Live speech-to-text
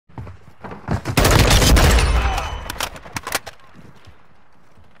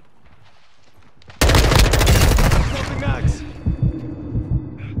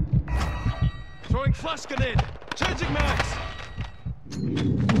Mushkin in! Changing mags!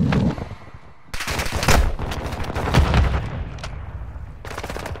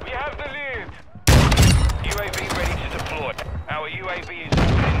 We have the lead! UAV ready to deploy. Our UAV is in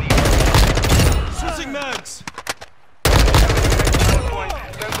the area. Switching mags! Point,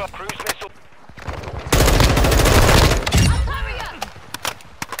 stand by. Cruise missile.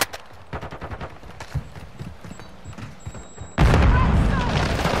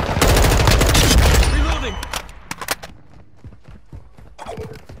 Reloading!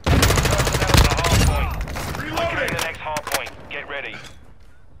 Locating the next hard point. Get ready.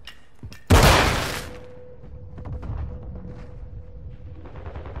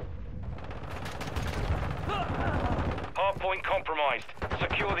 Hard point compromised.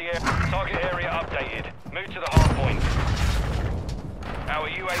 Secure the area. Target area updated. Move to the hard point. Our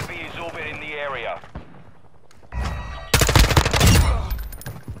UAV is orbiting the area.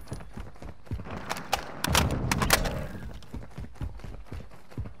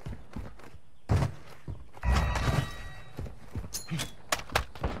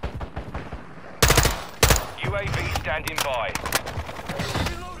 UAV standing by.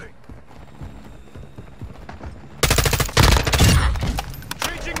 Reloading!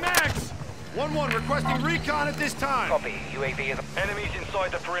 Changing mags! 1-1 requesting recon at this time! Copy. UAV is... Enemies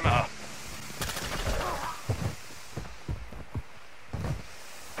inside the perimeter.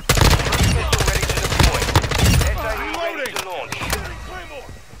 Missile ready to deploy. SAE ready to launch.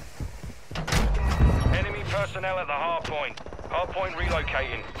 Enemy personnel at the hard point. Hard point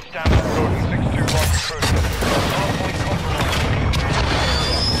relocating. Stand by. 621 recruitment. Hard point compromised.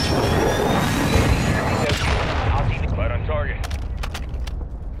 Right on target.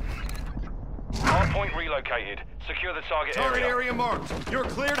 Hard point relocated. Secure the target area. Target area marked. You're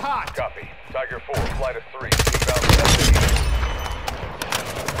cleared hot. Copy. Tiger 4, flight of 3. Inbound for SAE.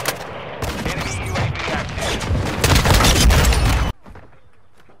 Enemy UAV active.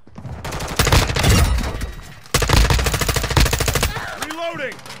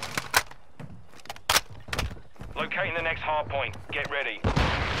 Reloading! Locating the next hard point. Get ready.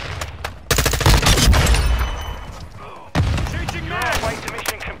 Changing You're mags! halfway to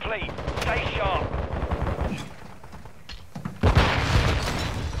mission complete. Stay sharp.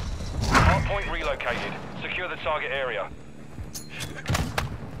 Hard point relocated. Secure the target area.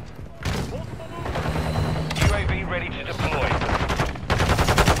 UAV ready to deploy.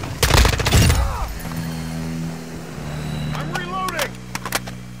 I'm reloading!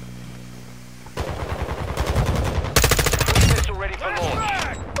 Cruise missile ready for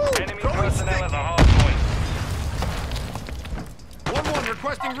launch. Enemy personnel at the hard point. 1-1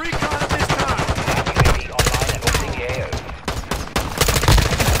 requesting recon at this time! UAV online and opening AO.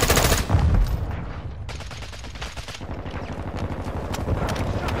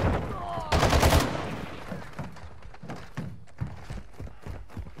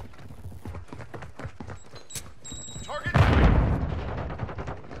 Target!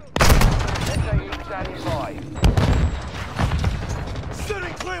 SAE standing by.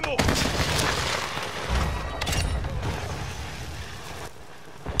 Setting Claymore!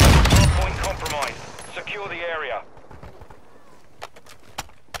 Hard point compromised. Secure the area.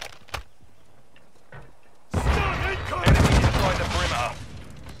 Stun incoming! Enemies inside the perimeter.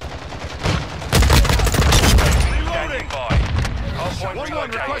 Standing by. Hard point 1-1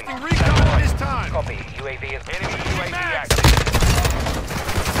 relocating. requesting Stand recon by. at this time! Copy. UAV is... Enemy UAV Max. active.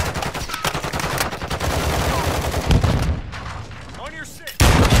 On your six!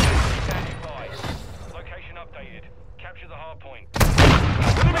 Standing by. Location updated. Capture the hard point.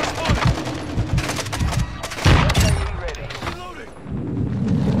 Enemy spotted! SAE ready. Reloading!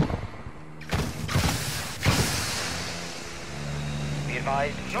 Be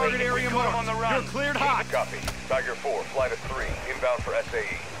advised. Target area we've got 'em marked. on the run. You're cleared hot! Copy. Tiger 4, flight of 3. Inbound for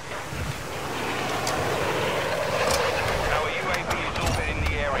SAE. Our UAV is orbiting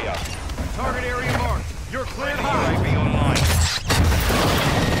the area. Target area marked. You're cleared hot! UAV online.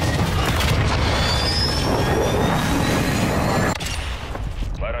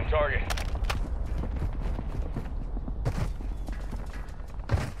 Right on target.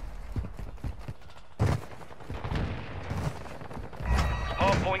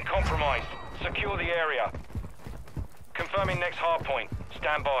 Hard point compromised. Secure the area. Confirming next hard point.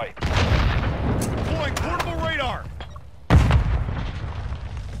 Stand by. Deploying portable radar!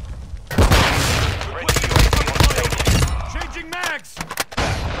 Ready UAV on station. Changing mags!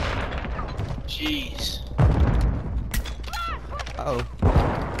 Jeez. Uh-oh.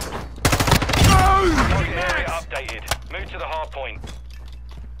 Target area updated. Move to the hard point.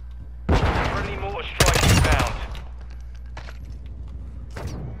 Friendly mortar strike inbound.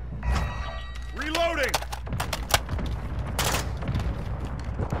 Reload! Reloading!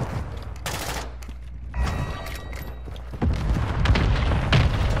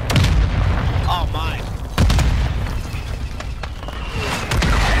 Oh my.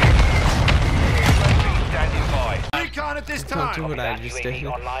 Standing by. Recon at this Don't time! do what I just did.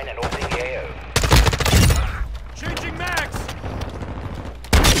 UAV online and orbiting the AO. Changing mags!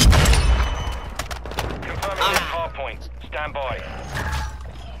 Confirming this hard point. Stand by.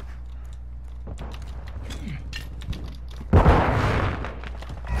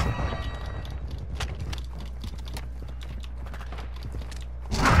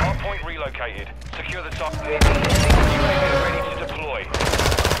 Hard point relocated. Secure the top. UAV ready to deploy.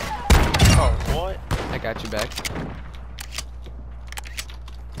 Oh, what? I got you back.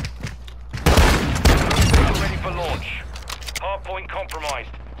 Ready for launch. Hard point compromised.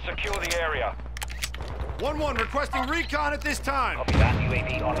 Secure the area. 1-1 requesting recon at this time! Copy that.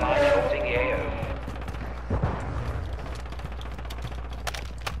 UAV online and orbiting the AO.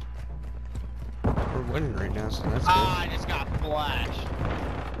 We're winning right now, so that's Ah, I just got flashed.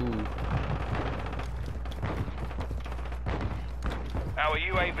 good. Ooh. Our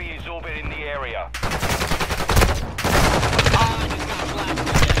UAV is orbiting the area. Ah, I just got flashed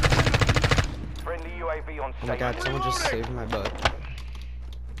again. Friendly UAV on Oh my god, station. someone just saved my butt.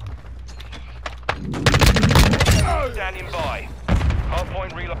 Standing by.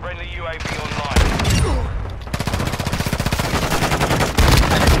 Hardpoint reload. Friendly UAV online.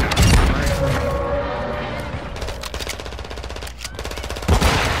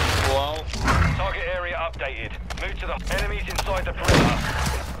 Whoa. Target area updated. Move to the enemies inside the perimeter.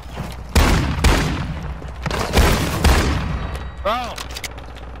 Bro.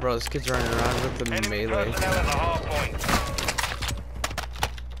 Bro, this kid's running around with the Enemy melee. personnel at the hardpoint.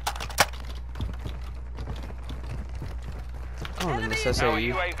 Oh, and this Our SAE.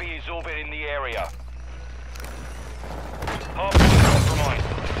 UAV is orbiting the area. Hardpoint compromised.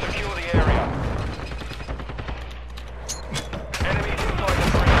 Secure the area. Enemies inside the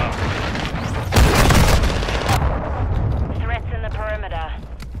perimeter. Threats in the perimeter.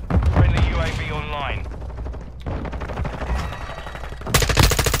 Friendly UAV online.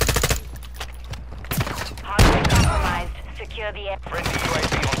 Hardware compromised. Secure the Friendly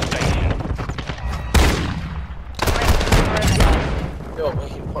UAV on station. perimeter. Yo, we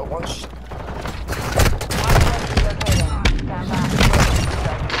can put one shit. Hardware relocating.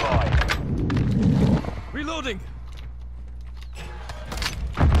 Stand by. Reloading!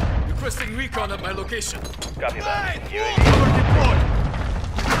 Requesting recon at my location. Copy that. UAV. Cover deployed!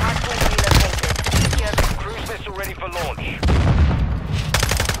 Hardware relocated. Secure the Cruise missile ready for launch.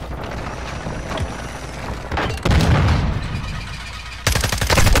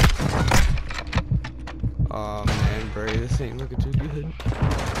 Oh man, Bray, this ain't looking too good.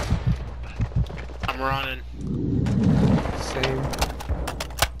 I'm running. Same.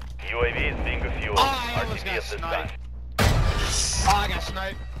 UAV is being refueled. Oh, I almost got sniped. Oh, I got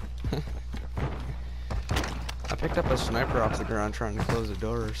sniped. I picked up a sniper off the ground trying to close the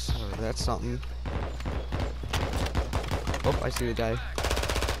doors, so that's something. Oh, I see the guy.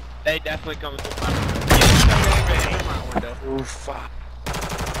 They definitely coming through my window. Ooh, fuck.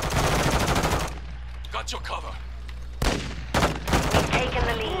 Got your cover! taken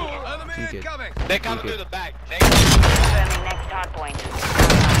the lead. Enemy Peek it. incoming! They coming Peek it. through the back. They Confirming next hardpoint.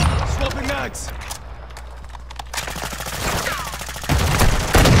 Swapping mags!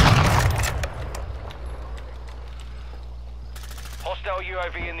 Hostile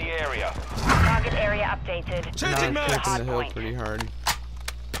UAV in the area. Target area updated. Now Changing I'm mags! taking the hill Hardpoint. pretty hard.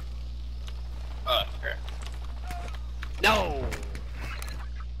 okay. No.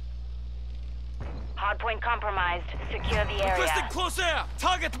 Hardpoint compromised. Secure the area. Requesting close air!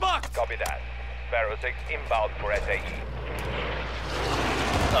 Target marked! Copy that. Sparrow 6 inbound for SAE.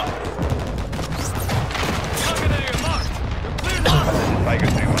 Target area marked! You're cleared now! Tiger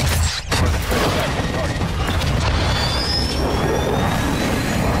 3-1.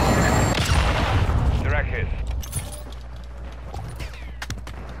 Direct hit.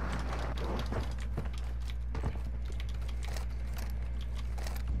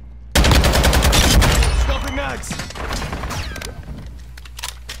 Swapping mags!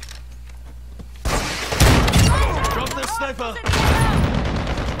 Drop this sniper!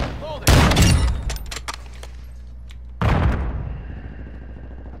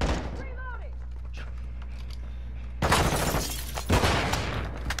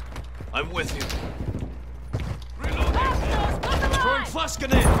 I'm with you. Throwing flash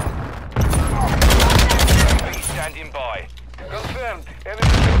grenade! Be standing by. Confirmed.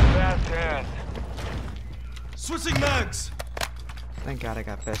 Everything is fast hands. Switching mags! Thank God I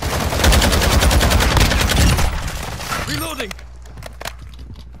got past. Reloading!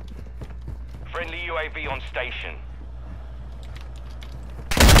 Friendly UAV on station.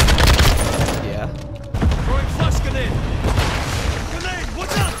 Yeah. Throwing flash grenade! Grenade!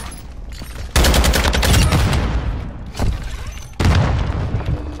 Watch out!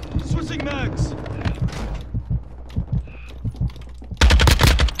 Switching mags!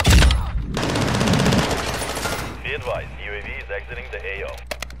 Be advised, UAV is exiting the AO.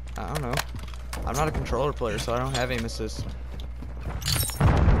 I don't know. I'm not a controller player, so I don't have aim assist.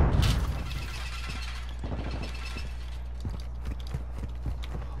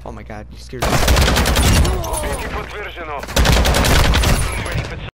 Oh my God, you scared me. Подтверждено.